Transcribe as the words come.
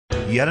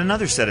Yet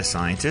another set of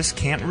scientists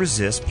can't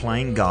resist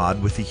playing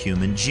God with the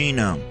human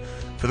genome.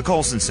 For the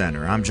Colson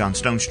Center, I'm John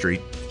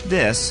Stonestreet.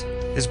 This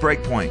is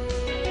Breakpoint.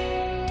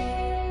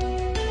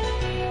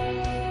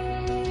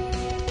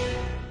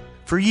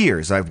 For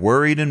years, I've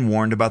worried and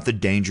warned about the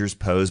dangers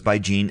posed by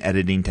gene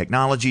editing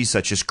technologies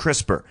such as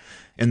CRISPR.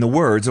 In the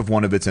words of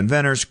one of its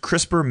inventors,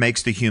 CRISPR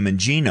makes the human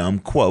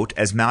genome, quote,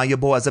 as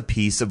malleable as a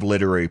piece of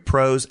literary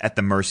prose at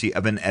the mercy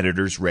of an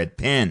editor's red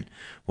pen.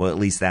 Well, at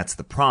least that's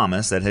the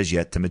promise that has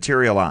yet to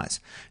materialize.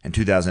 In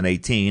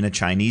 2018, a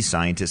Chinese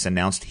scientist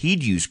announced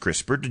he'd use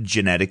CRISPR to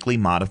genetically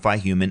modify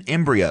human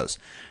embryos.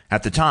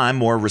 At the time,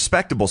 more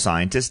respectable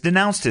scientists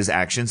denounced his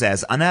actions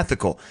as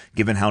unethical,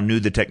 given how new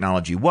the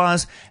technology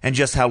was and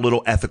just how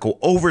little ethical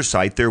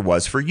oversight there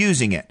was for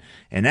using it.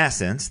 In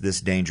essence, this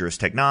dangerous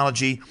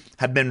technology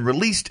had been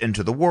released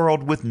into the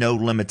world with no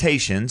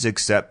limitations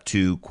except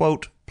to,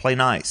 quote, play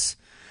nice.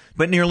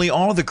 But nearly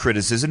all of the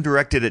criticism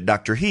directed at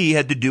Dr. He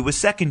had to do with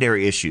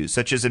secondary issues,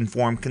 such as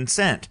informed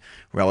consent.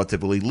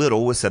 Relatively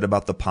little was said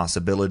about the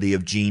possibility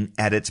of gene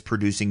edits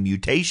producing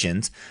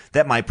mutations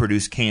that might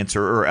produce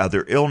cancer or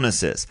other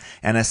illnesses.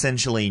 And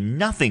essentially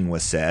nothing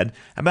was said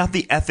about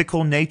the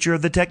ethical nature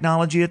of the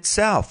technology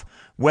itself,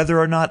 whether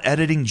or not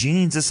editing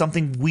genes is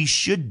something we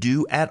should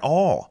do at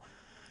all.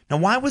 Now,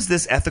 why was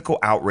this ethical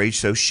outrage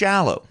so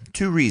shallow?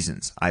 Two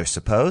reasons, I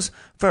suppose.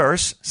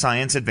 First,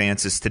 science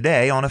advances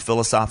today on a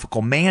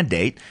philosophical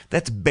mandate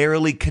that's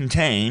barely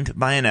contained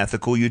by an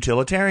ethical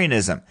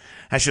utilitarianism.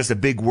 That's just a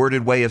big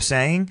worded way of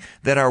saying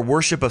that our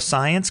worship of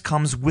science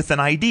comes with an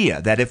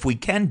idea that if we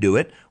can do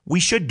it, we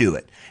should do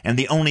it. And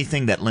the only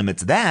thing that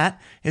limits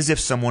that is if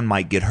someone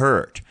might get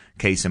hurt.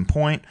 Case in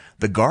point,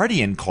 The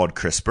Guardian called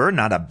CRISPR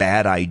not a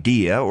bad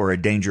idea or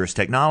a dangerous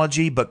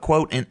technology, but,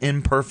 quote, an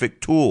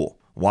imperfect tool.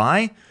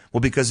 Why? Well,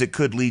 because it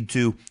could lead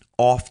to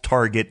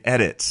off-target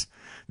edits.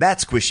 That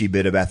squishy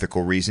bit of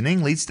ethical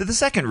reasoning leads to the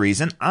second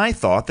reason I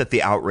thought that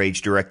the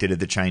outrage directed at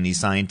the Chinese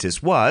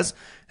scientists was,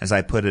 as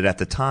I put it at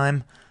the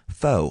time,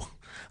 faux.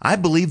 I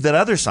believe that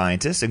other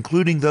scientists,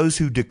 including those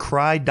who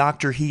decried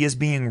Dr. He as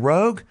being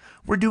rogue,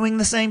 were doing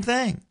the same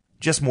thing,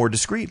 just more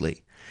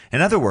discreetly. In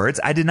other words,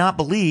 I did not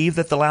believe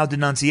that the loud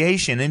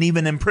denunciation and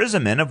even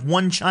imprisonment of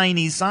one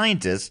Chinese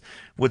scientist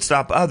would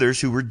stop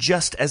others who were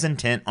just as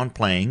intent on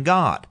playing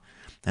God.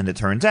 And it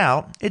turns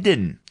out it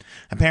didn't.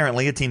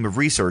 Apparently, a team of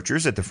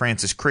researchers at the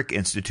Francis Crick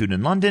Institute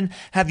in London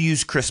have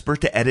used CRISPR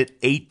to edit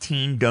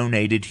 18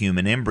 donated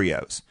human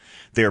embryos.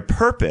 Their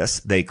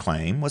purpose, they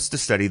claim, was to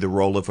study the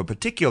role of a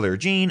particular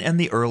gene in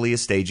the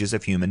earliest stages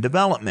of human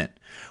development.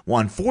 Well,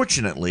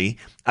 unfortunately,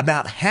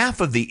 about half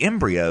of the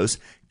embryos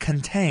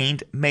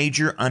contained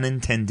major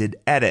unintended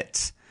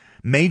edits.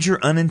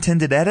 Major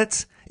unintended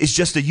edits is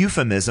just a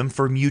euphemism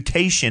for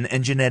mutation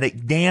and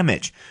genetic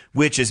damage,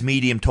 which, as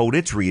Medium told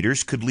its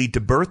readers, could lead to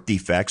birth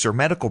defects or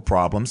medical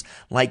problems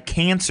like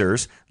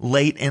cancers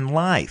late in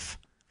life.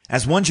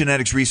 As one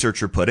genetics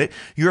researcher put it,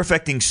 you're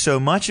affecting so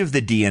much of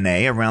the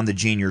DNA around the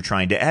gene you're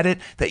trying to edit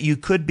that you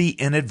could be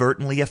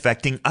inadvertently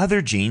affecting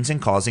other genes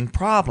and causing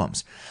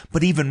problems.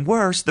 But even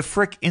worse, the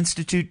Frick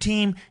Institute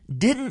team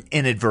didn't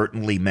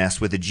inadvertently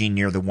mess with a gene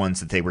near the ones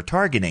that they were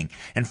targeting.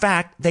 In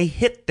fact, they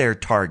hit their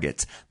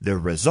targets. The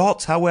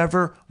results,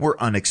 however,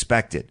 were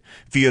unexpected.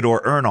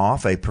 Fyodor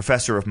Ernov, a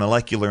professor of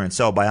molecular and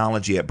cell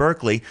biology at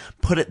Berkeley,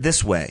 put it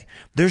this way: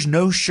 "There's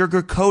no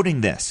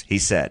sugarcoating this," he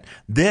said.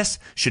 "This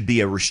should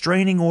be a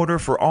restraining order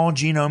for all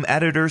genome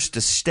editors to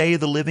stay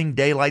the living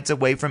daylights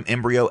away from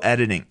embryo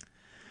editing."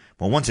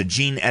 Well, once a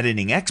gene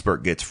editing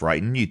expert gets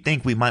frightened, you'd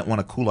think we might want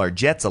to cool our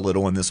jets a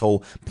little in this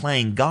whole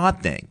playing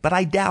God thing, but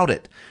I doubt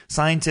it.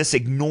 Scientists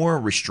ignore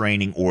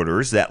restraining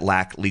orders that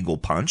lack legal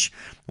punch.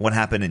 What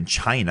happened in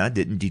China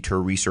didn't deter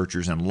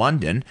researchers in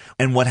London,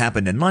 and what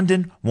happened in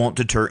London won't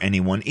deter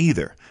anyone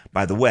either.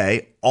 By the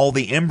way, all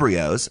the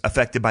embryos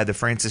affected by the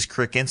Francis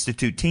Crick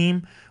Institute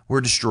team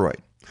were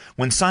destroyed.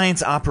 When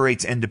science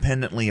operates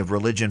independently of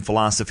religion,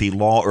 philosophy,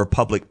 law, or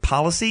public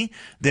policy,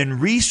 then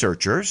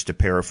researchers, to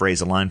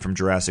paraphrase a line from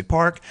Jurassic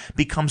Park,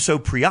 become so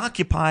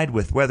preoccupied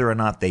with whether or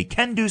not they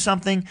can do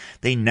something,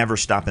 they never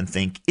stop and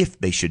think if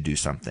they should do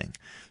something.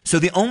 So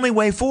the only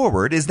way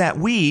forward is that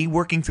we,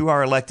 working through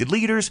our elected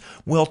leaders,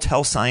 will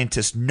tell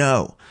scientists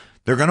no.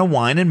 They're going to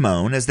whine and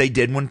moan, as they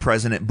did when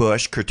President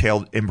Bush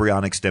curtailed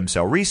embryonic stem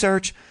cell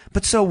research.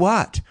 But so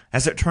what?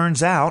 As it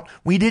turns out,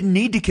 we didn't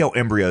need to kill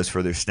embryos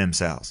for their stem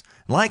cells.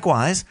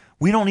 Likewise,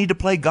 we don't need to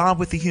play God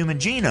with the human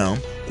genome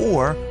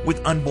or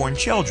with unborn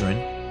children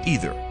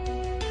either.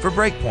 For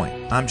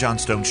Breakpoint, I'm John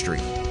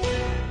Stonestreet.